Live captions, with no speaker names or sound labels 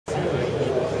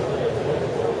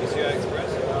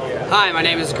Hi, my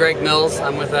name is Greg Mills.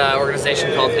 I'm with an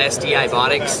organization called SDI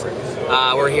Botics.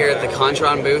 We're here at the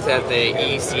Kontron Booth at the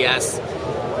ECS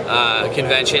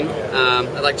convention.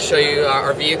 I'd like to show you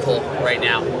our vehicle right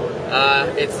now.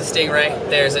 It's the Stingray.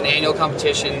 There's an annual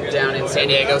competition down in San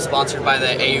Diego sponsored by the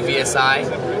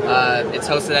AUVSI. It's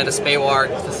hosted at a SPAWAR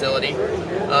facility.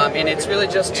 And it's really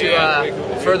just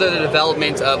to further the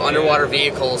development of underwater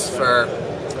vehicles for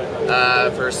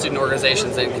student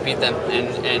organizations and compete them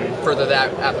and further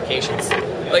that applications.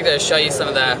 I'd like to show you some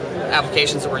of the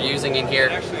applications that we're using in here.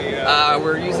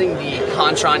 We're using the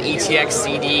Kontron ETX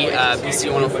CD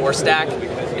BC104 stack.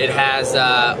 It has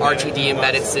RTD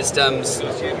embedded systems,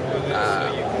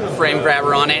 frame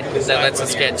grabber on it that lets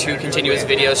us get 2 continuous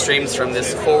video streams from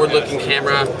this forward-looking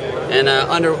camera and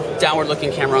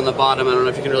downward-looking camera on the bottom. I don't know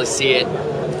if you can really see it.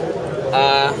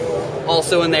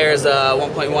 Also in there is a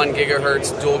 1.1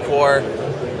 gigahertz dual-core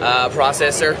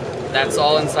processor. That's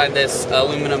all inside this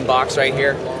aluminum box right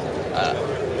here.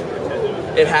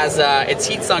 It has it's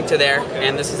heat sunk to there,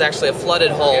 and this is actually a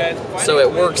flooded hull, so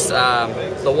it works.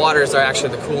 The waters are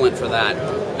actually the coolant for that.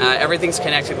 Everything's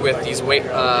connected with these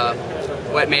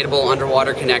wet-mateable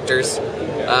underwater connectors.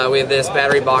 We have this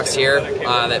battery box here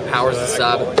that powers the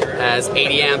sub. It has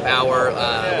 80 amp hour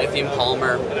lithium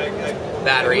polymer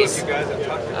batteries.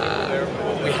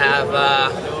 We have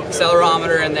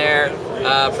accelerometer in there,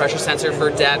 pressure sensor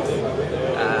for depth,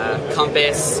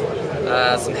 compass,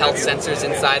 some health sensors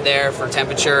inside there for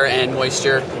temperature and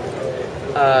moisture.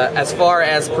 As far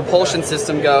as propulsion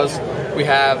system goes, we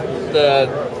have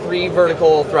the 3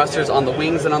 vertical thrusters on the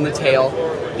wings and on the tail.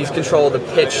 These control the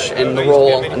pitch and the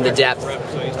roll and the depth.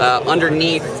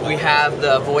 Underneath, we have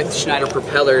the Voith-Schneider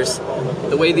propellers.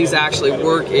 The way these actually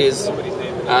work is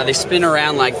they spin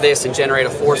around like this and generate a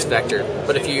force vector.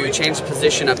 But if you change the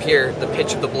position up here, the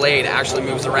pitch of the blade actually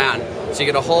moves around. So you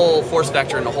get a whole force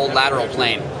vector and a whole lateral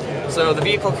plane. So the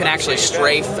vehicle can actually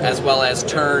strafe as well as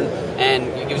turn, and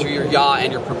it gives you your yaw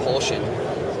and your propulsion.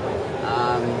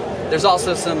 There's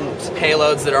also some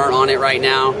payloads that aren't on it right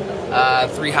now.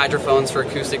 3 hydrophones for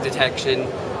acoustic detection,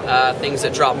 things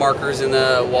that drop markers in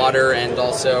the water and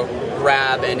also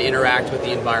grab and interact with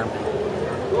the environment.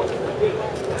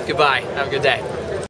 Goodbye. Have a good day.